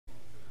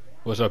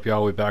What's up,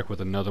 y'all? We back with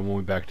another one.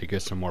 We back to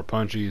get some more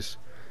punchies.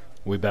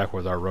 We back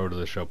with our road to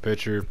the show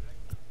pitcher.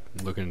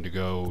 Looking to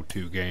go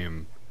to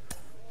game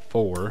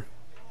 4.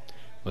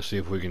 Let's see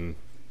if we can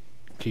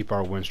keep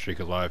our win streak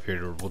alive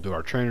here. We'll do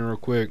our training real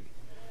quick.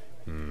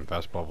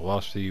 Fastball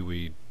velocity,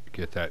 we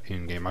get that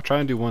in game. I try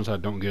and do ones I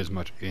don't get as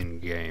much in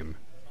game.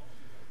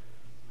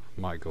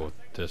 Might go with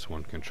this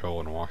one. Control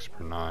and walks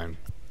per 9.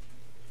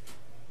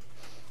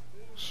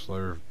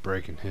 Slurve,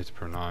 break, and hits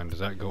per 9. Does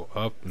that go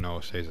up? No,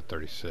 it stays at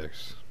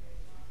 36.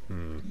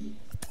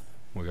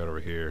 We got over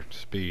here.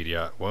 Speed,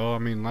 yeah. Well, I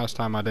mean, last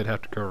time I did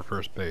have to cover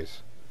first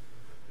base.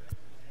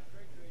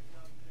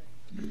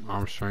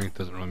 Arm strength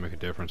doesn't really make a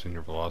difference in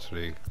your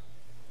velocity.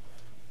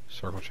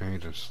 Circle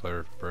change and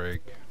slurve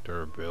break.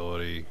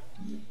 Durability.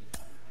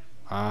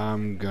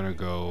 I'm gonna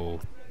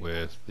go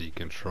with the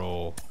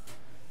control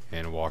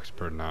and walks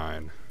per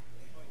 9.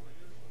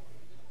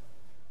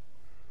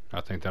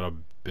 I think that'll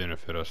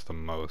benefit us the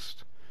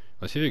most.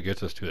 Let's see if it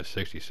gets us to a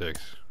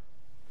 66.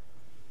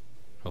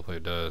 Hopefully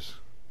it does.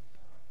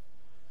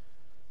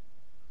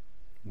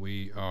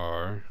 We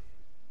are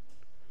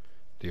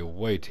the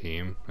away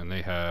team, and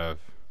they have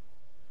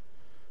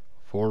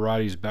 4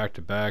 righties back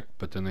to back,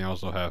 but then they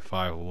also have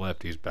 5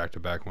 lefties back to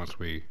back once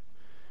we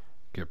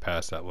get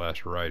past that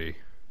last righty.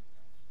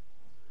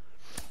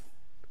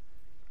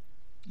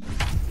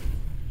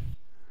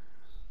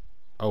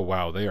 Oh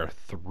wow, they are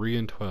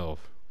 3-12,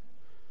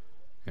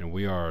 and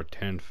we are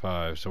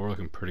 10-5, so we're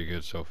looking pretty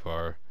good so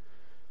far.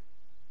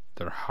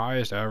 Their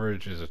highest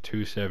average is a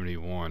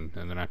 271,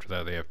 and then after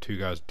that they have 2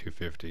 guys at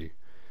 250.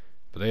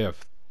 But they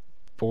have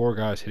 4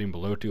 guys hitting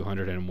below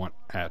 200 and 1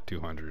 at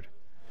 200.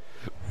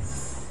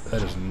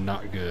 That is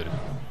not good.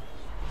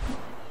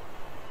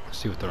 Let's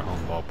see what their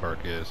home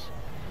ballpark is.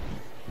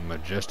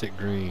 Majestic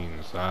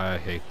Greens. I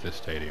hate this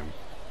stadium.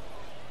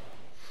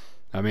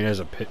 I mean, as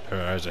a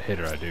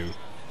hitter, I do.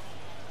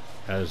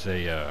 As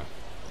a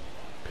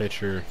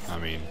pitcher, I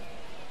mean,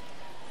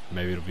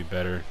 maybe it'll be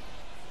better.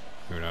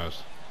 Who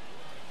knows?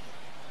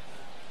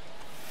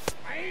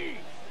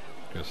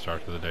 Good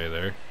start to the day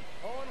there.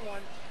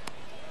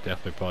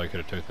 Definitely probably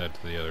could have took that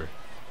to the other,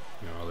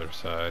 other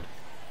side.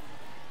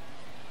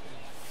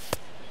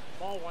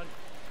 Ball 1.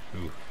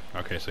 Ooh.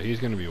 Okay, so he's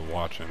going to be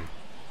watching.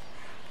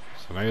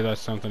 So maybe that's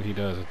something he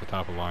does at the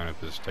top of the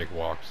lineup is take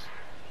walks.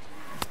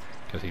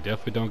 Because he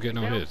definitely don't get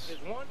no hits.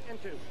 1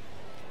 and 2.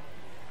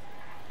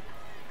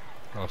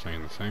 I was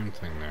saying the same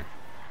thing there.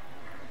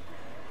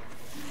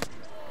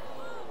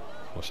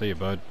 We'll see you,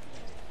 bud.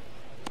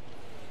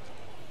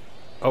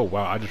 Oh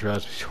wow, I just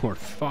realized we scored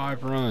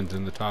 5 runs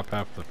in the top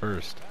half of the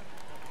first.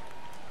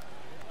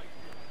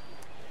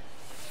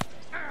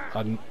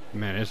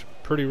 Man, it's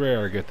pretty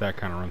rare I get that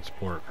kind of run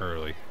support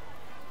early.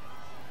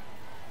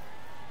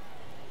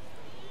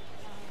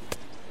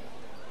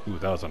 Ooh,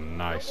 that was a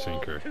nice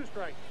sinker. 2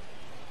 strikes.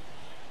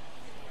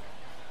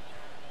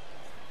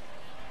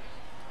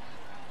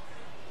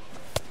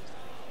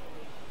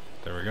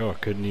 There we go. I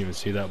couldn't even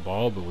see that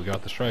ball, but we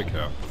got the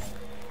strikeout.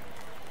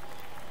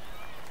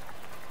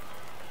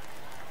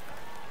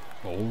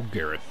 Old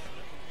Gareth.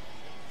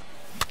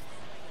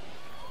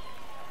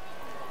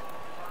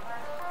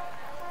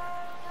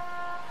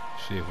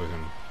 See if we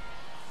can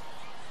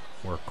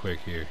work quick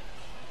here.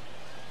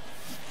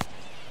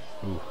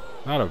 Ooh,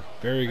 not a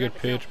very good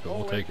pitch, but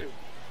we'll take it.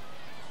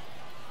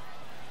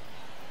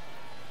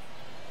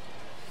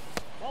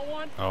 Ball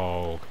 1.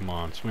 Oh, come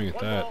on, swing at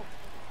that.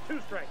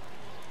 2 strikes.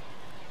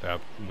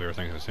 We were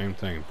thinking the same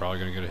thing. Probably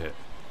gonna get a hit.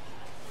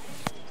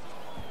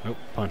 Nope,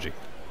 punchy.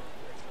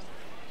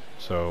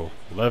 So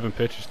 11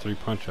 pitches, 3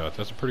 punch outs.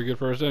 That's a pretty good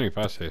first inning, if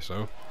I say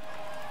so.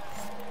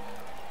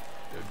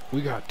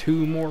 We got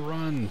 2 more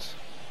runs.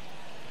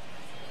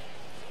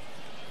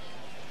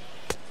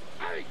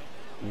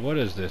 What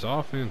is this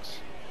offense?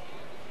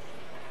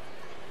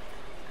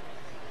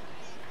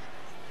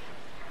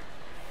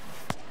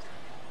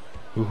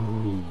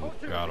 Ooh,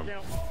 got him.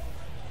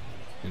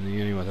 In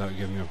the inning without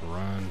giving up a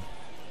run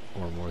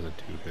or more than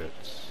 2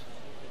 hits.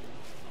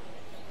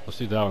 Let's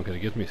do that one because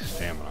it gives me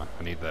stamina.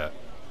 I need that.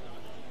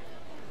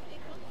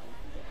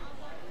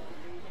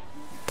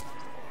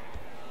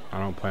 I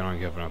don't plan on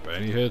giving up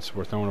any hits.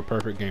 We're throwing a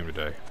perfect game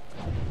today.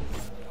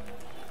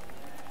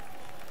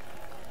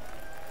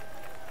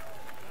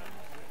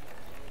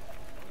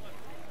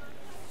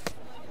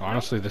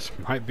 Honestly, this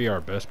might be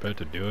our best bet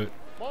to do it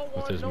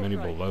with as many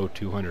below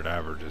 200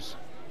 averages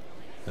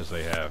as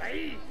they have.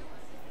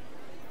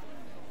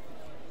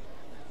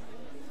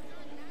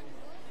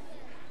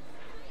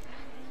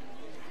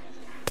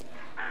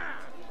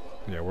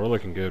 Yeah, we're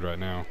looking good right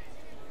now.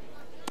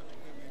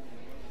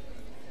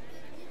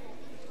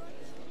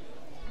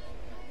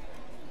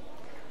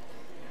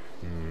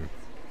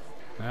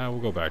 We'll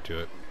go back to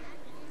it.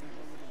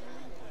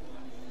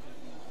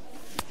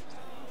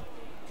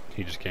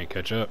 He just can't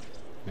catch up.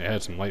 It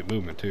had some light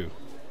movement too.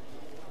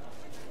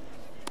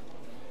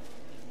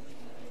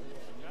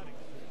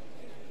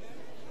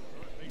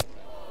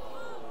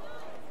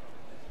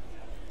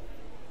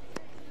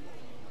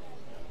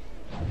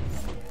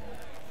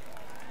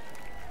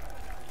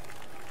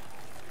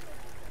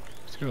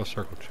 go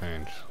circle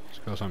change. Let's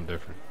go something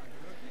different.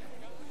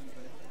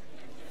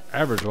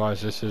 Average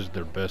wise, this is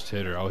their best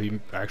hitter. Oh, he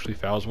actually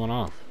fouls one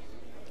off.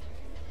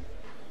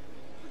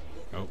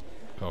 Nope.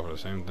 Call for the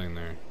same thing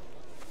there.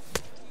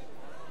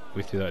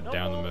 We threw that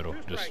down the middle.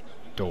 Just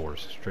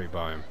doors. Straight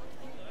by him.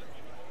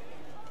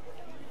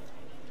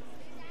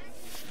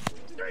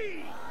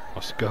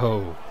 Let's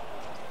go.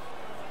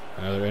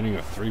 Another inning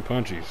of 3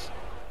 punchies.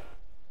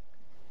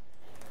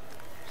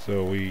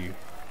 So we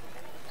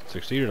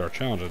succeeded our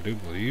challenge, I do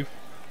believe.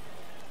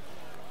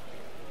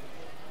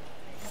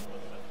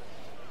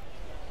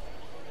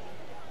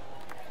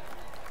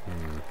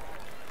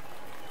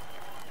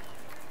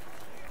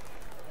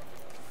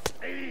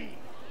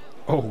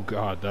 Oh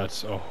God,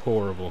 that's a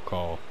horrible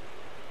call.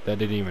 That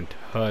didn't even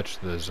touch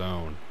the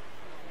zone.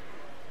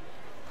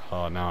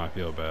 Oh, now I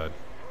feel bad.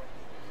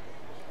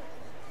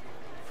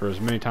 For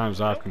as many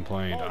times I've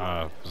complained,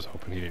 I was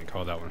hoping he didn't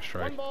call that one a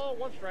strike. 1 ball,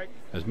 1 strike.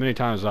 As many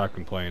times as I've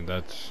complained,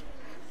 that's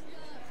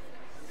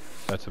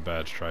a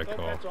bad strike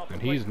call.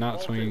 And he's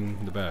not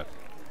swinging the bat.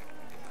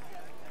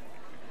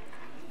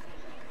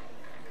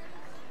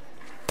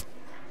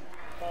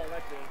 Ball,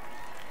 that's it.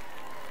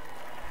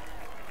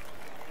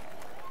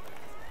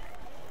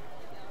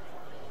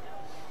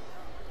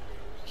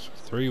 So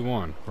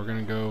 3-1. We're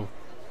gonna give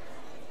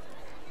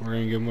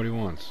him what he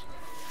wants.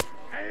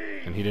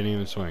 And he didn't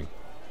even swing.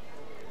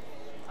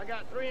 I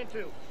got 3 and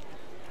 2.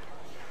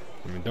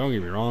 I mean, don't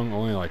get me wrong,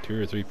 only like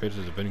 2 or 3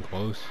 pitches have been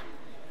close.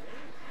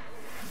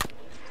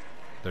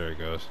 There it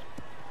goes.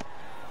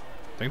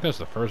 I think that's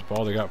the first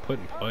ball they got put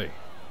in play.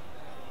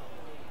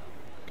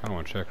 Kinda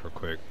wanna check real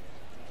quick.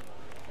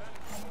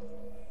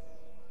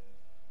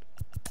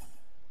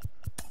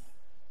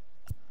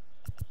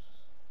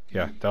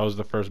 Yeah, that was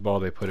the first ball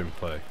they put in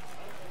play.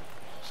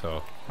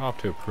 So, off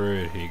to a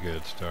pretty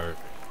good start.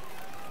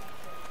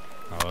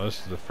 Oh,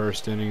 this is the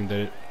first inning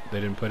that they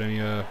didn't put any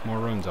more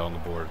runs out on the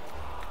board.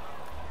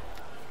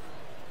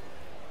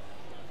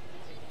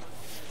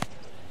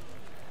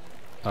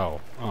 Oh,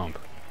 dog,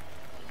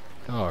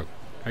 how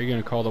are you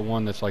gonna call the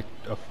one that's like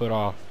a foot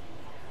off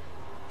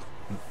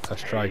a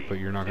strike, but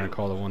you're not gonna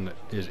call the one that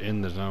is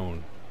in the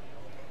zone?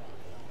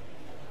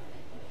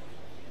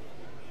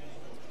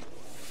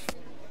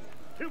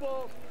 Two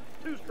balls,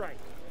 2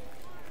 strikes.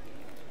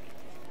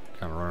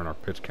 Kind of running our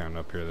pitch count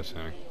up here this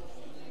inning.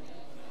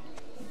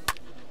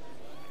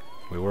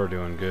 We were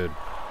doing good.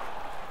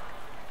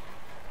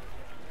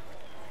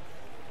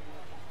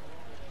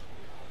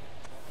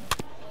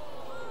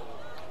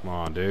 Come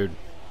on, dude.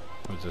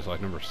 What's this,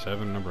 like number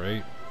 7, number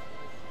 8?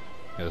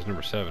 Yeah, it's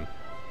number 7.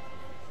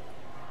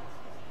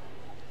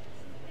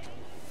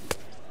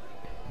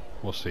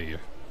 We'll see you.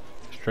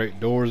 Straight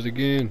doors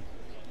again.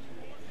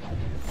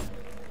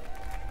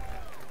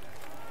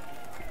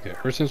 Yeah,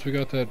 ever since we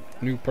got that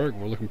new perk,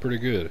 we're looking pretty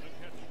good.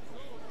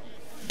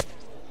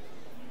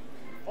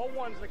 All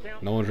one's the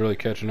count. No one's really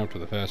catching up to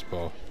the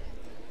fastball.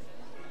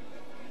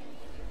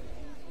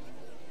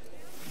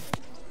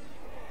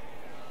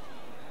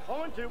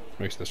 All and 2.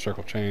 Makes the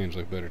circle change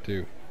look better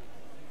too.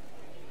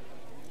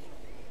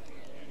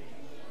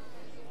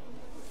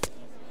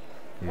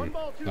 One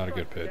ball, 2 Not a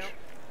strikes good pitch. count.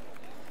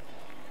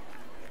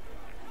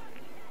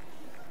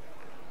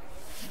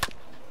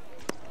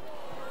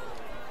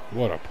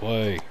 What a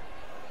play.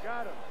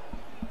 Got him.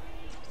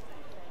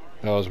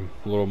 That was a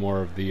little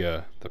more of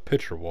the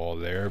pitcher wall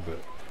there, but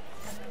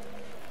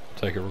I'll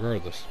take it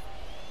regardless.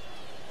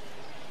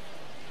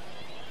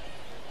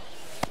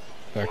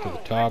 Back to the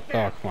top.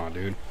 Oh, come on,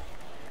 dude.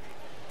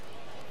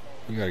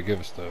 You gotta give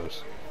us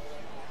those.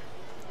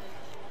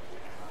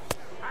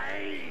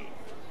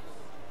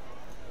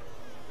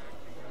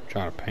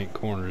 Trying to paint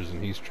corners,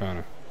 and he's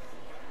trying to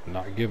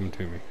not give them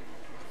to me.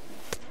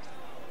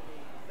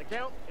 The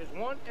count is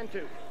 1 and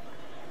 2.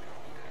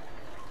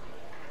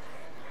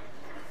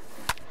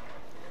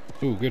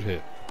 Ooh, good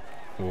hit.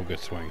 Ooh, good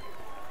swing.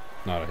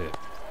 Not a hit.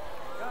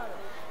 Got him.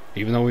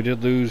 Even though we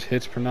did lose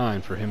hits per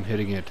 9 for him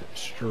hitting it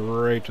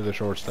straight to the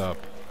shortstop.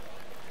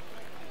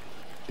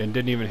 And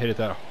didn't even hit it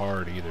that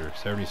hard either.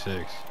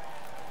 76.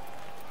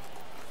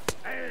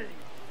 Hey.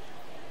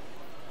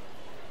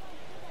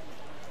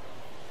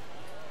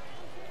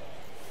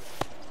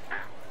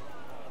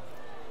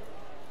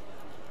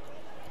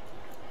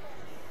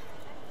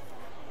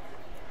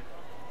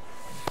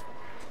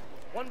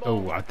 One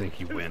ball, Oh, I think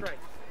he 2 went.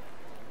 strikes.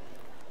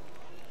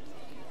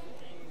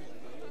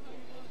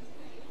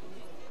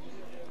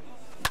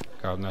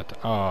 Got him that.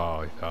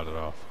 Oh, he got it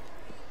off.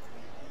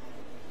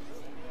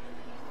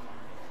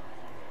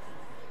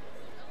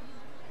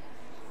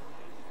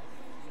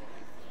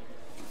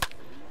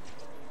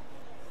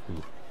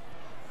 Ooh.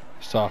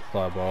 Soft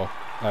fly ball.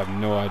 I have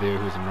no idea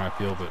who's in right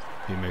field, but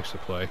he makes the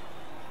play.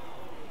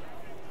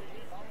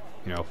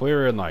 You know, if we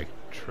were in like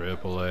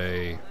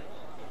AAA,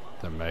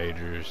 the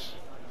majors,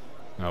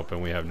 nope,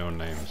 and we have no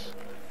names.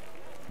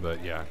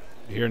 But yeah,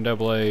 here in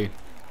AA,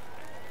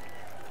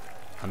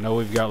 I know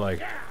we've got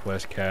like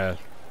Wes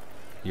Cath,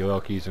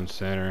 Yoelki's in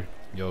center,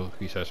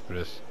 Yoelki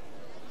Cespedes.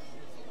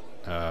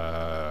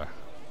 I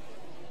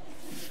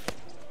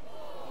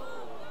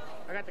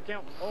got got the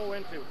count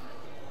 0-2.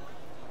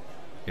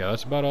 Yeah,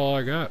 that's about all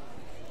I got.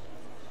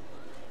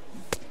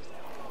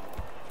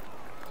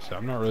 So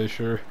I'm not really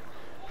sure.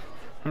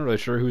 I'm not really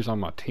sure who's on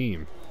my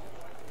team.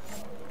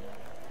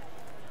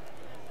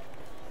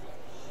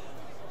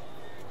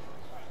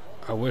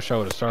 I wish I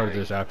would have started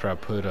this after I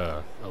put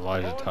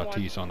Elijah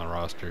Tatis on the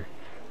roster.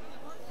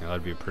 Yeah,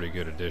 that'd be a pretty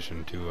good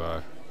addition to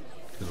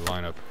the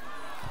lineup.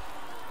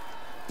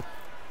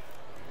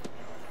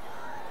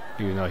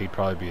 Even though he'd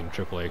probably be in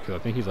AAA, because I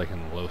think he's like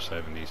in the low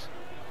 70s.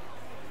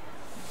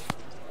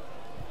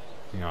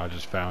 You know, I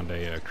just found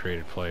a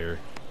created player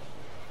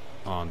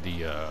on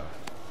the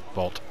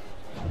vault.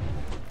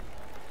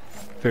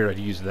 Figured I'd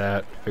use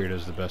that. Figured it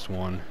was the best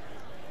one.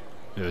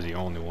 It was the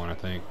only one, I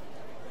think.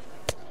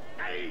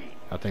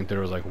 I think there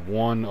was like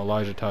 1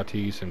 Elijah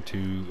Tatis and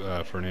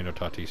 2 Fernando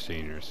Tatis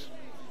seniors.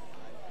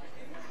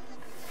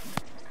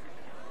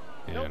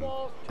 And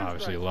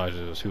obviously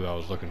Elijah was who I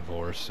was looking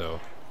for, so.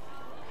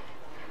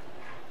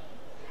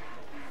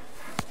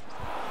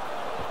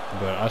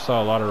 But I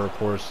saw a lot of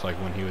reports, like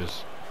when he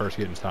was first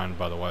getting signed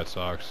by the White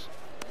Sox,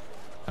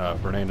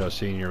 Fernando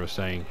Sr. was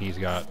saying he's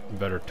got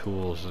better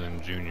tools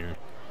than Junior.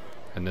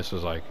 And this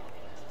was like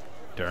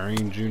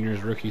during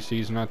Junior's rookie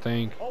season, I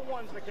think.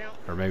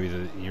 Or maybe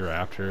the year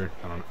after.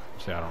 I don't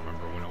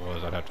remember when it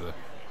was. I'd have to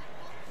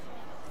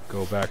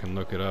go back and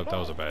look it up. That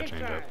was a bad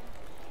changeup.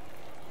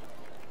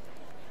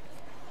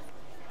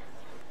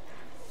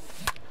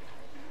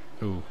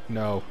 Ooh,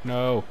 no,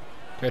 no.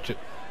 Catch it.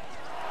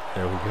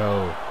 There we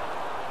go.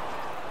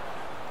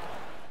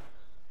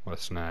 What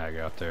a snag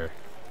out there.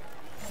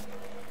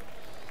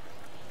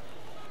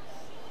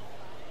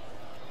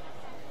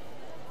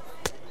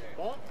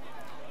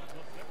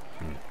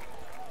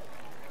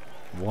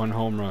 One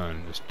home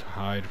run, just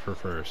tied for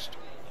first.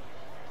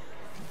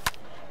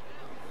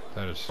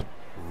 That is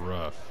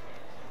rough.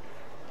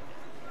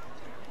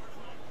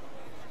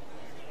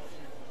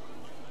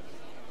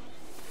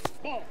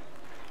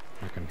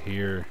 I can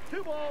hear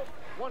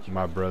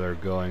my brother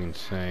going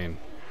insane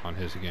on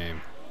his game.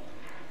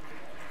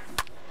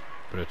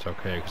 But it's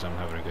okay because I'm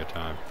having a good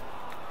time.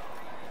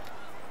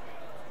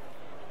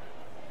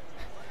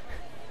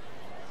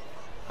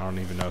 I don't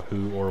even know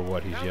who or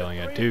what he's yelling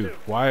at. Dude,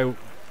 why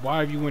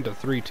have you went to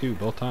 3-2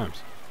 both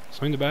times?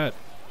 Swing the bat.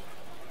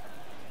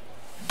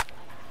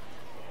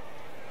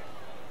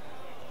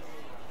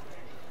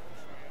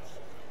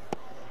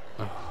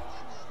 Oh.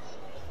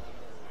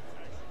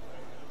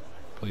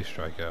 Please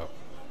strike out.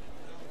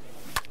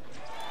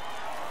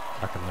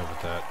 I can live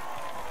with that.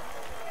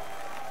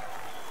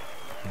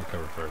 I'm gonna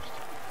cover first.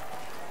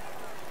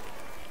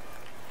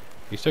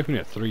 He stuck me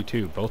at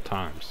 3-2 both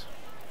times.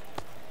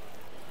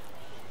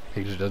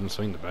 He just doesn't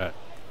swing the bat.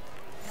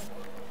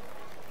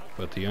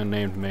 But the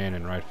unnamed man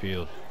in right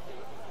field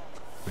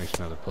makes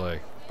another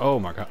play. Oh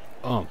my god.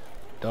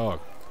 Dog.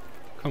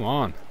 Come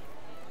on.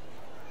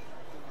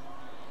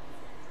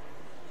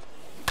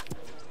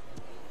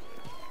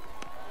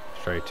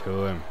 Straight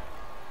to him.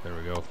 There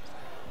we go.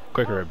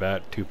 Quicker at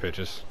bat, 2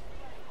 pitches.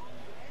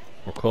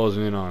 We're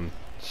closing in on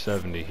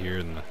 70 here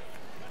in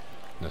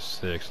the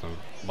 6th.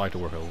 I'd like to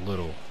work a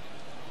little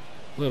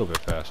bit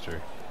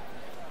faster.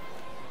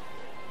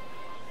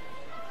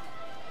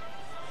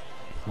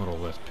 A little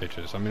less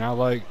pitches. I mean, I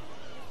like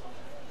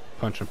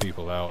punching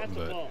people out,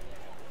 but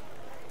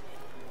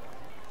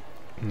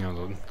you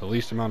know, the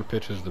least amount of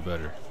pitches, the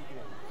better.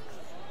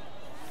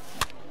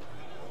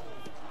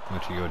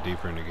 Let you go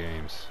deeper into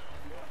games.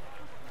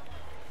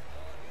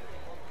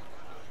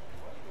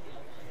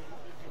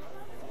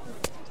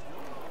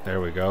 There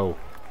we go.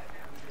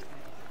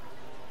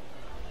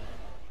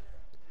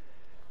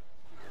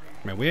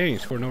 Man, we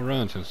ain't scored no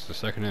runs since the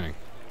 2nd inning.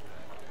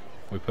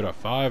 We put up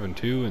 5 and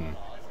 2, and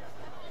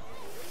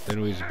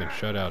then we've been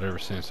shut out ever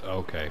since.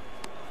 Okay,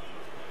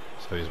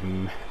 so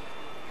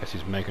guess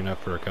he's making up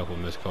for a couple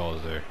of missed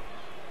calls there.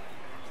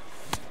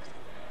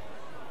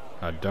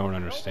 I don't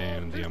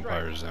understand the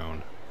umpire's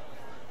zone.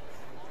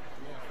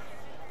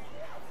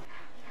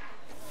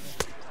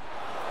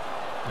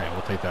 Hey,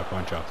 we'll take that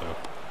punch out though.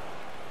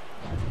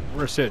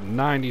 We're sitting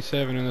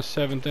 97 in the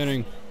 7th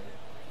inning.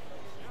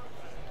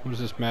 What is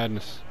this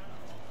madness?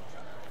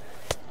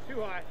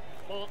 Too high.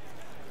 Ball.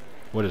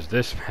 What is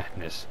this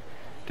madness?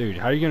 Dude,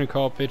 how are you going to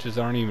call pitches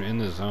that aren't even in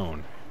the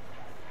zone?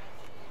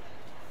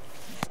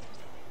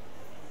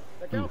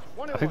 Ooh,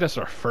 I think that's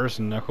our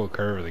first knuckle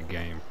curve of the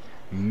game.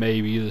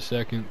 Maybe the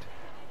 2nd.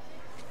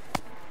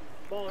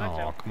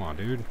 Oh, come on,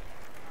 dude.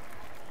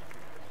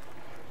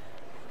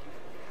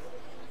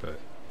 But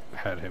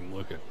had him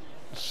look at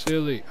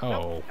silly.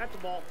 Oh. That's the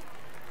ball.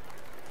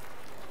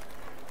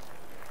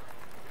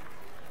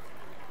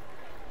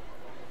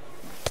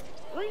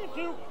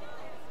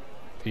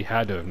 He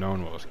had to have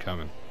known what was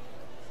coming.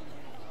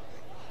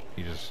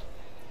 He just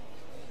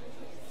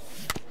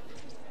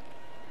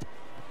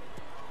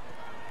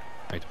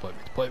make the play,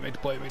 make the play, make the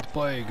play, make the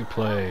play. Good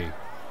play.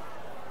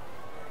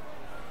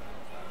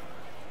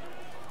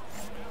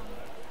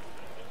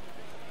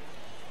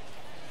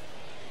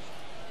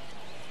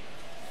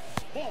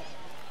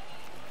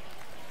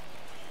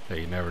 Hey,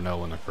 you never know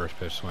when the first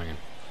pitch swinging.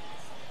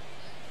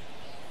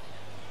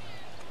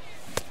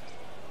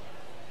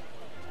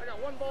 I got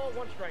 1 ball,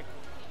 1 strike.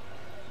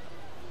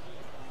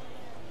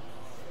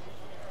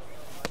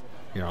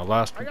 You know,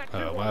 last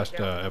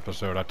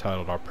episode I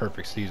titled "Our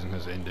Perfect Season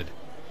Has Ended."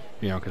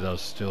 You know, because I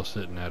was still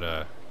sitting at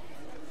a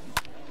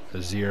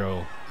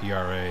 0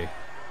 ERA.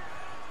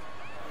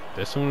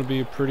 This one would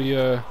be a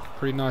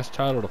pretty nice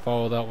title to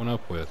follow that one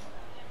up with.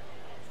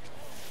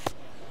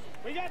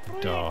 We got 3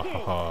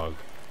 Dog.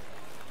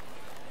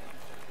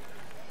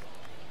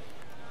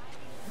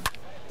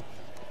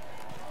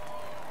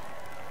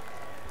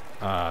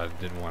 I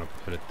didn't want to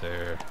put it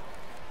there.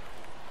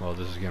 Well,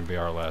 this is going to be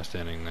our last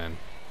inning then.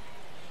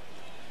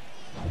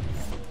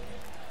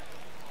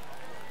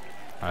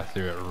 I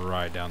threw it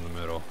right down the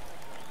middle.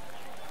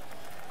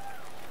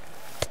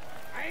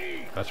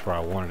 That's where I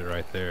wanted it,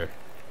 right there.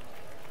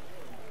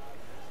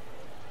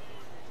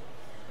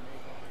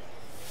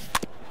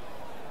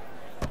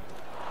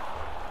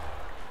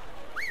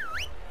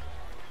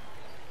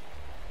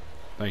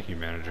 Thank you,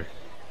 manager.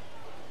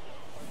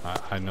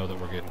 I know that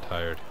we're getting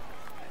tired.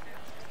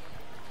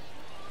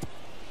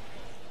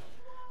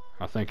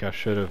 I think I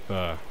should have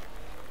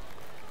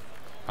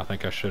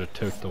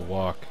took the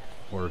walk,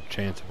 or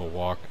chance of a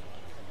walk,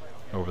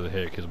 over the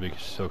hit, because we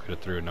still could have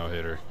threw a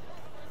no-hitter.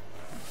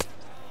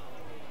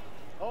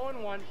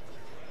 0-1.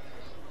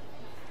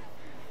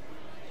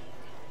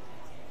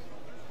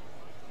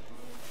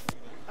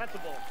 That's a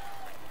ball.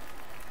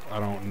 I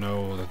don't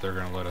know that they're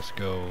gonna let us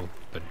go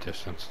the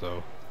distance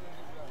though.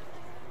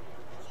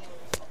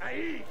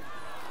 Aye.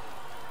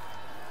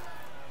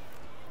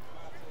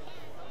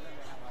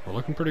 We're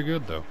looking pretty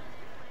good though.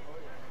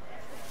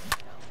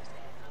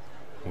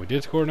 We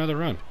did score another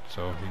run,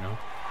 so you know,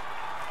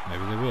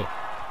 maybe they will.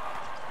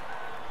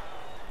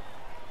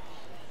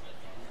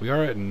 We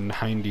are at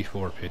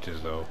 94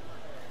 pitches though.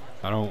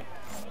 I don't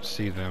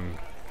see them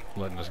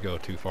letting us go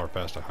too far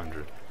past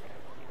 100.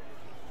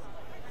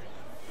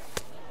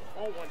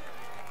 0-1.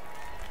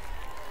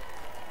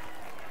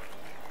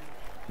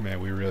 Man,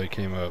 we really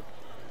came up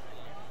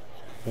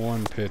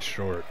 1 pitch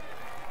short.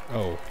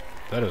 Oh,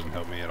 that doesn't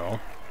help me at all.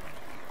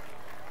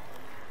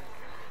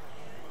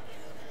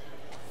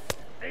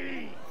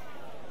 Hey.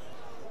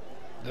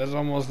 That's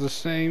almost the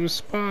same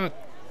spot.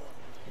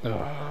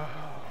 Ugh.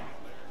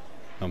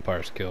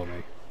 Umpires killed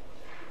me.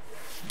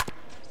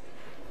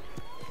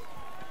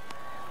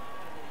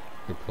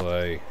 Good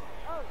play.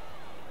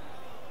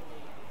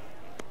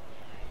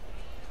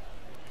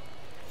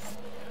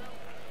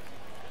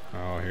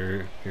 Oh,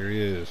 here he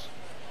is.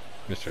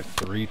 Mr.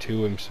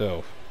 3-2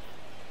 himself.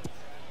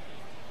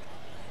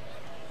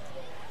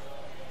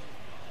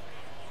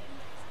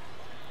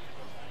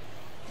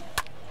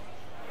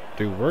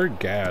 Dude, we're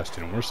gassed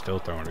and we're still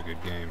throwing a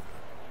good game.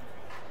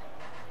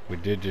 We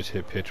did just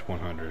hit pitch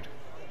 100.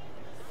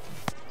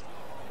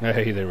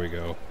 Hey, there we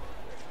go.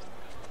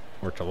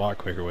 Worked a lot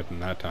quicker with them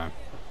that time.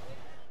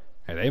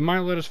 Hey, they might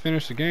let us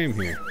finish the game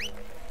here.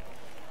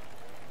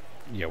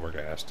 Yeah, we're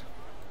gassed.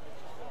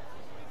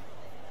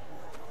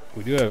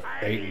 We do have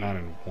 8, 9,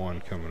 and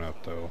 1 coming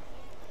up, though.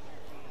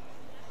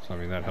 So, I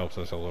mean, that helps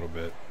us a little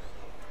bit.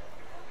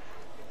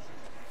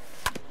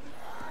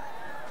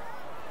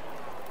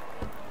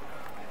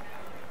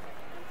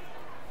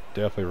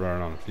 Definitely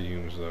running on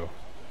fumes, though.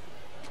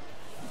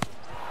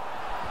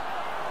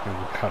 And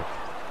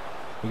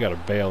we got a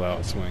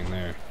bailout swing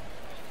there.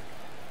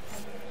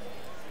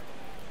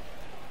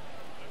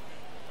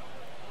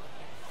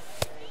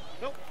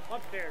 Nope,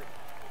 upstairs.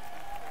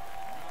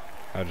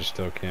 I just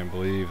still can't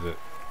believe that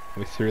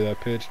we threw that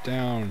pitch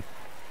down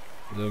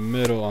the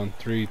middle on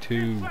 3-2.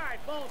 Inside,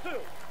 ball 2.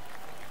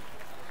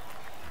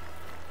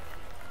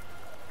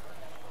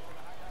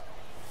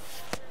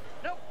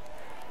 Nope.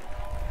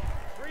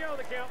 3-0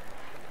 the count.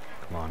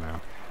 Come on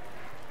now.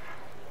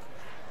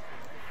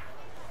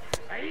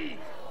 Aye.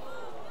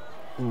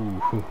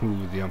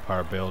 Ooh, the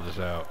umpire bailed us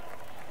out.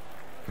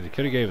 Because he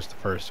could have gave us the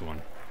first one.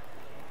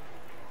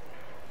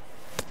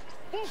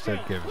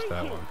 Instead gave us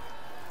that one.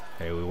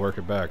 Hey, we work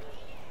it back.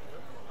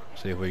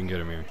 See if we can get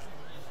him here.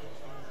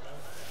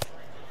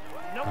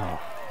 Nope. Oh,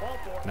 Ball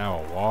 4.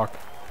 now a walk.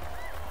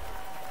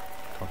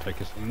 I'll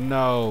take us.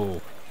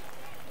 No.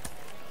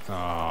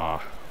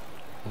 Ah,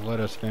 let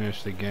us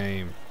finish the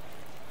game.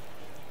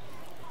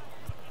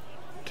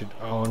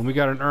 Oh, and we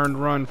got an earned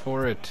run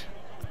for it.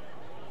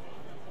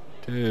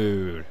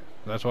 Dude,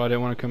 that's why I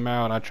didn't want to come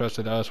out. I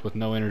trusted us with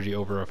no energy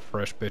over a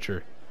fresh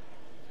pitcher.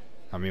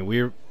 I mean,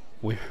 we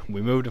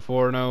moved to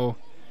 4-0.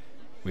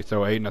 We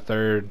throw 8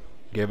 1/3,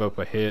 gave up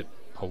a hit,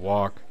 a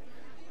walk,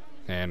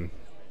 and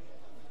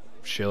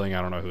Schilling,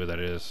 I don't know who that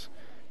is,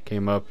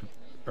 came in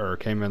the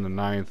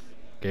 9th,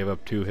 gave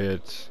up 2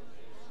 hits.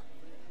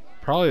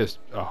 Probably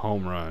a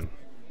home run.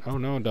 Oh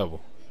no, a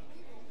double.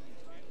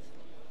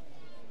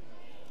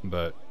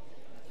 But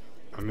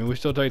I mean, we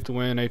still take the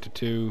win,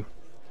 8-2.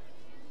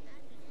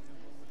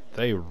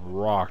 They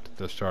rocked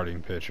the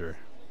starting pitcher.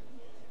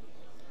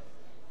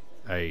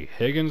 Hey,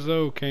 Higgins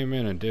though came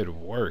in and did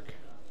work.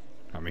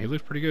 I mean, he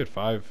looks pretty good.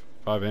 Five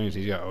innings.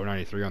 He's got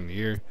 0.93 on the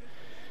year.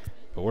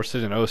 But we're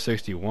sitting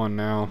 061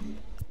 now.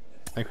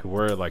 I think we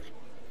were at like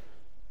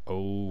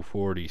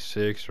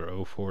 046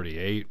 or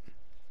 048.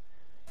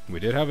 We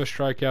did have a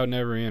strikeout in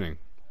every inning.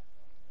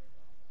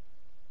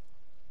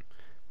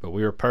 But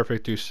we were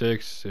perfect through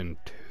 6 and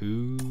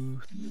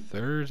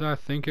 2/3, I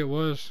think it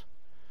was.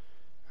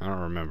 I don't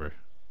remember.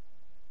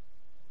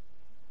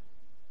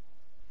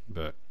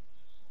 But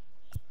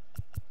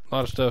a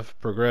lot of stuff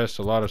progressed,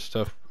 a lot of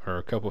stuff, or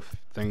a couple of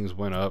things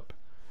went up.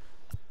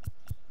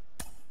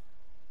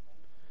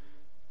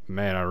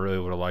 Man, I really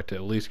would have liked to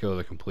at least go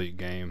the complete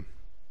game.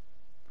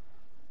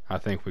 I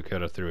think we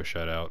could have threw a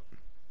shutout.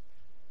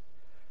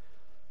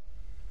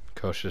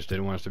 Coach just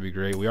didn't want us to be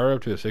great. We are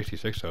up to a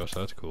 66 though, so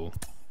that's cool.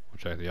 We'll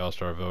check the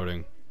All-Star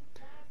voting.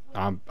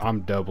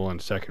 I'm double in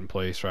second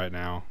place right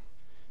now.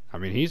 I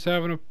mean, he's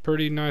having a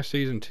pretty nice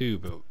season too,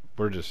 but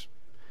we're just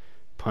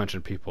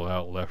punching people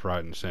out left,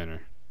 right, and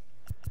center.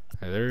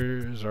 Hey,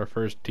 there's our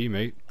first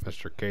teammate,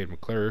 Mr. Cade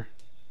McClure.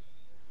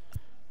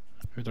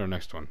 Who's our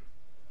next one?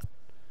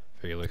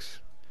 Felix.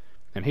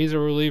 And he's a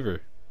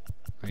reliever.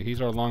 Like,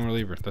 he's our long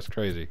reliever. That's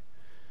crazy.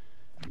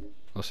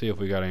 Let's see if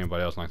we got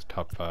anybody else in like the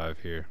top 5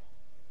 here.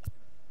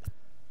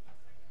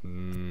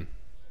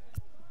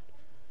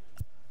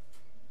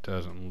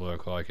 Doesn't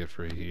look like it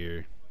for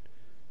here.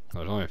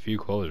 There's only a few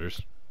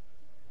closers.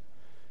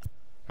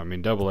 I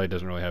mean, AA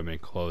doesn't really have many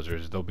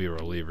closers. There'll be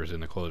relievers in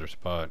the closer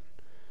spot.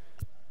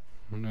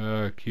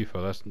 Kifo,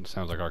 that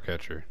sounds like our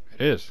catcher.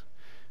 It is.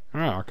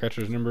 Alright, our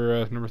catcher's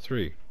number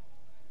 3.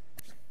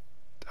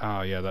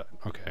 Oh, yeah, that,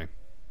 okay.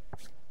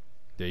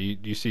 Yeah,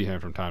 you see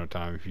him from time to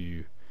time if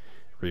you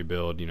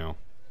rebuild, you know,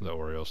 the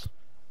Orioles.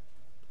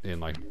 In,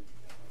 like,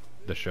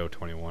 the show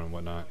 21 and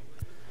whatnot.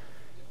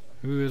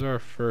 Who is our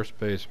first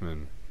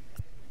baseman?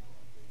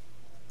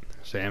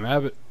 Sam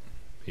Abbott.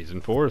 He's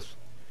in 4th.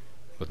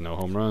 With no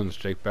home runs.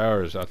 Jake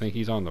Bowers, I think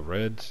he's on the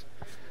Reds.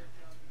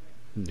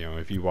 You know,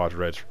 if you watch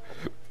Reds...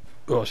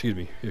 Oh, excuse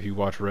me. If you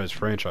watch Reds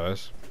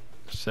franchise.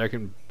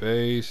 Second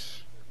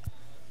base...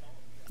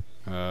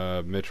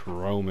 Mitch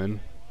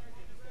Roman.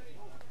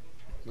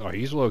 Oh,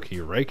 he's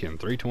low-key raking.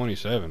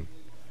 327.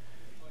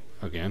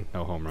 Again,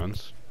 no home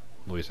runs.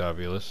 Luis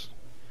Aviles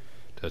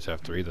does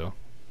have 3 though.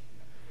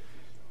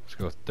 Let's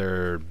go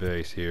third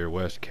base here.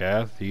 Wes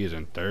Kath. He is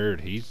in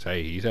 3rd. He's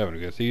having a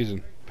good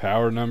season.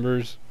 Power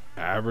numbers,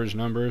 average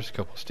numbers,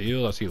 couple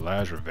steals. I see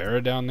Laz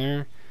Rivera down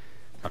there.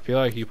 I feel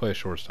like he plays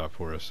shortstop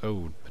for us,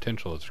 so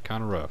potential is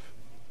kind of rough.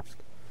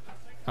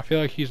 I feel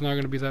like he's not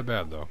going to be that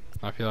bad though.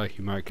 I feel like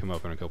he might come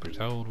up in a couple years.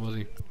 How old was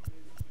he?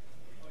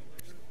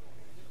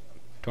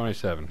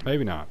 27.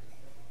 Maybe not.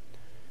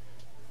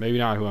 Maybe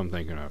not who I'm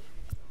thinking of.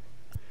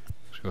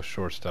 Let's go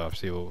shortstop.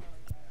 See what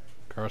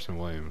Carson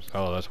Williams.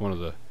 Oh, that's one of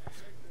the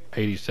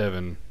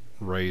 87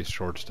 Rays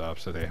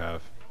shortstops that they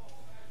have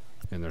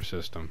in their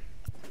system.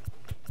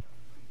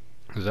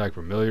 Zach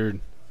Vermilliard.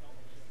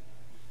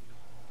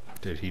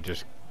 Did he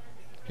just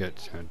get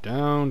sent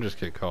down? Just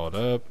get called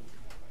up?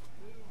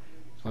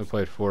 He's only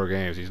played 4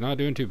 games. He's not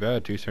doing too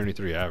bad.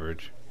 273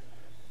 average.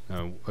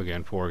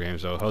 Again, 4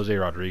 games though. Jose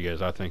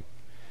Rodriguez, I think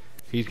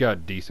he's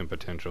got decent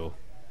potential.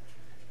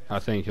 I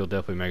think he'll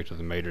definitely make it to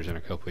the majors in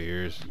a couple of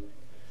years.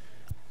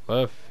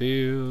 Left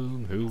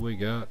field, who we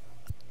got?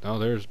 Oh,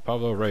 there's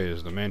Pablo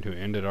Reyes, the man who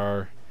ended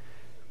our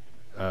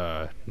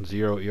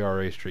 0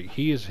 ERA streak.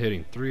 He is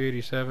hitting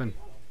 387.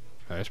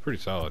 That's pretty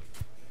solid.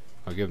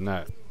 I'll give him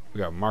that. We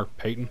got Mark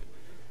Payton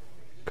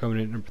coming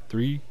in at number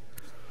 3.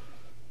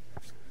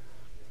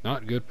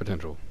 Not good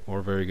potential,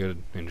 or very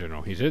good in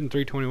general. He's hitting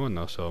 321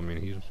 though, so I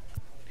mean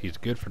he's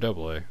good for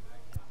AA.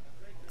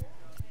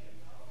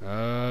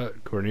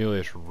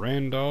 Cornelius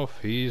Randolph,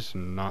 he's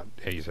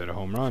hit a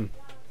home run.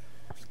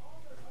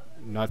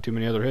 Not too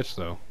many other hits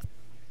though.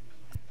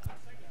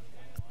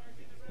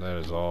 That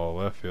is all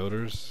left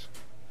fielders.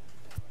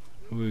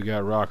 Who we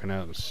got rocking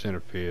out in center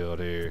field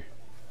here?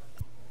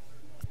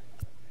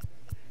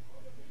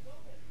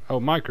 Oh,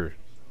 Miker.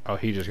 Oh,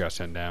 he just got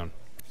sent down.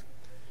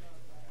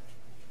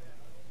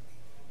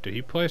 Did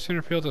he play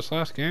center field this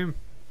last game?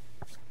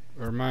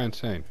 Or am I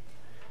insane? And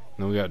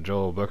then we got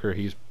Joel Booker.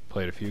 He's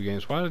played a few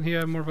games. Why didn't he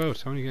have more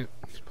votes?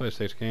 He's played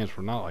 6 games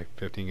for not like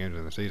 15 games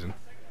in the season.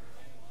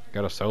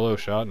 Got a solo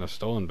shot and a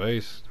stolen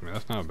base. I mean,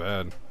 that's not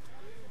bad.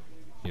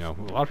 You know,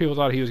 a lot of people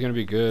thought he was going to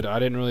be good. I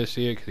didn't really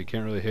see it because he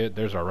can't really hit.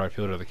 There's our right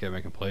fielder that kept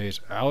making plays.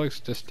 Alex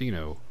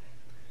Destino.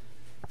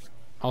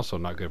 Also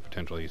not good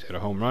potential. He's hit a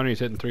home run. He's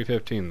hitting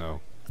 315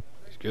 though.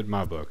 He's good in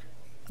my book.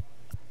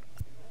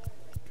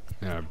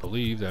 And I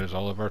believe that is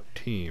all of our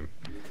team.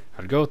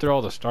 I'd go through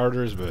all the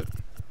starters, but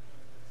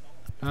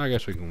I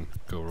guess we can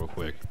go real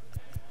quick.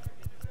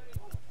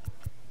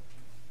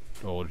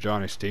 Old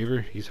Johnny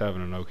Stever, he's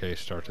having an okay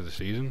start to the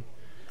season.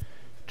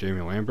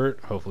 Jamie Lambert,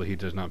 hopefully he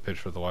does not pitch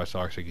for the White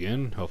Sox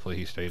again. Hopefully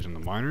he stays in the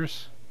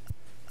minors.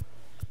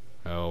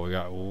 Oh, we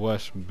got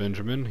Wes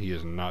Benjamin. He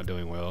is not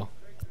doing well.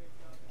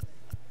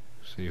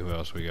 See who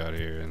else we got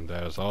here, and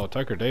that is all.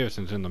 Tucker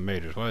Davidson's in the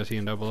majors. Why is he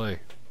in AA?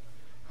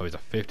 Oh, he's a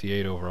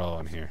 58 overall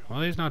in here.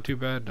 Well, he's not too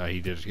bad. He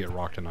did just get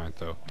rocked tonight,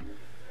 though.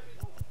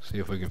 See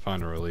if we can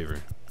find a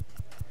reliever.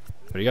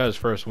 But he got his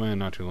first win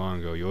not too long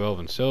ago.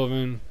 Yoelvin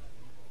Sylvan,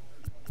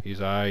 he's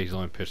he's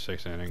only pitched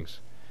 6 innings.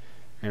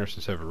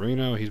 Anderson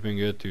Severino, he's been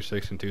good through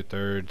 6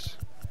 2/3. See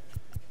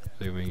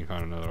if we can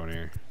find another one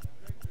here.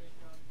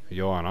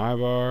 Yohan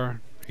Ibar,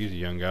 he's a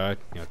young guy,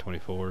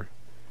 24.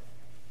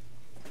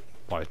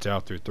 Lights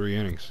out through 3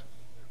 innings.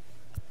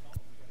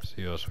 Let's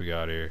see what else we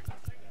got here.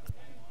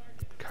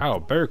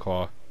 Kyle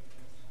Bearclaw.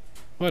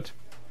 What?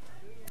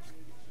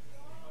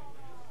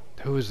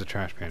 Who is the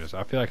Trash Pandas?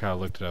 I feel like I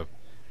looked it up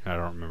and I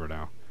don't remember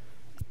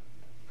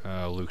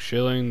now. Luke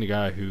Schilling, the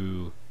guy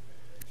who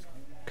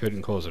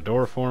couldn't close the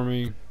door for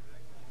me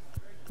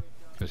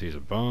because he's a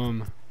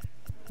bum.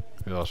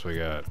 Who else we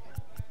got?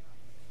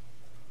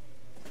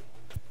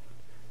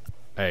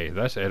 Hey,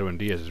 that's Edwin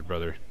Diaz's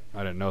brother. I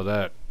didn't know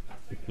that.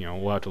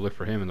 We'll have to look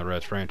for him in the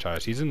Reds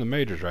franchise. He's in the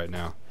majors right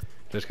now.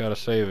 Just got a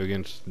save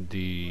against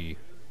the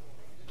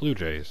Blue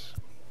Jays,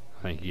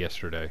 I think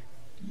yesterday.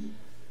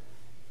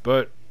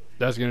 But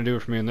that's going to do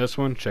it for me in this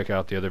one. Check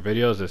out the other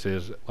videos. This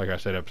is, like I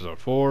said, episode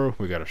 4.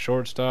 We got a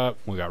shortstop.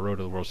 We got Road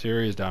to the World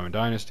Series, Diamond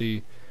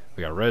Dynasty.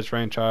 We got a Reds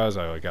franchise.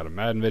 I got a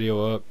Madden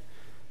video up.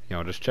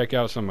 Just check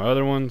out some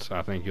other ones.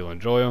 I think you'll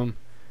enjoy them.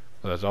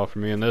 But that's all for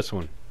me in this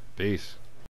one. Peace.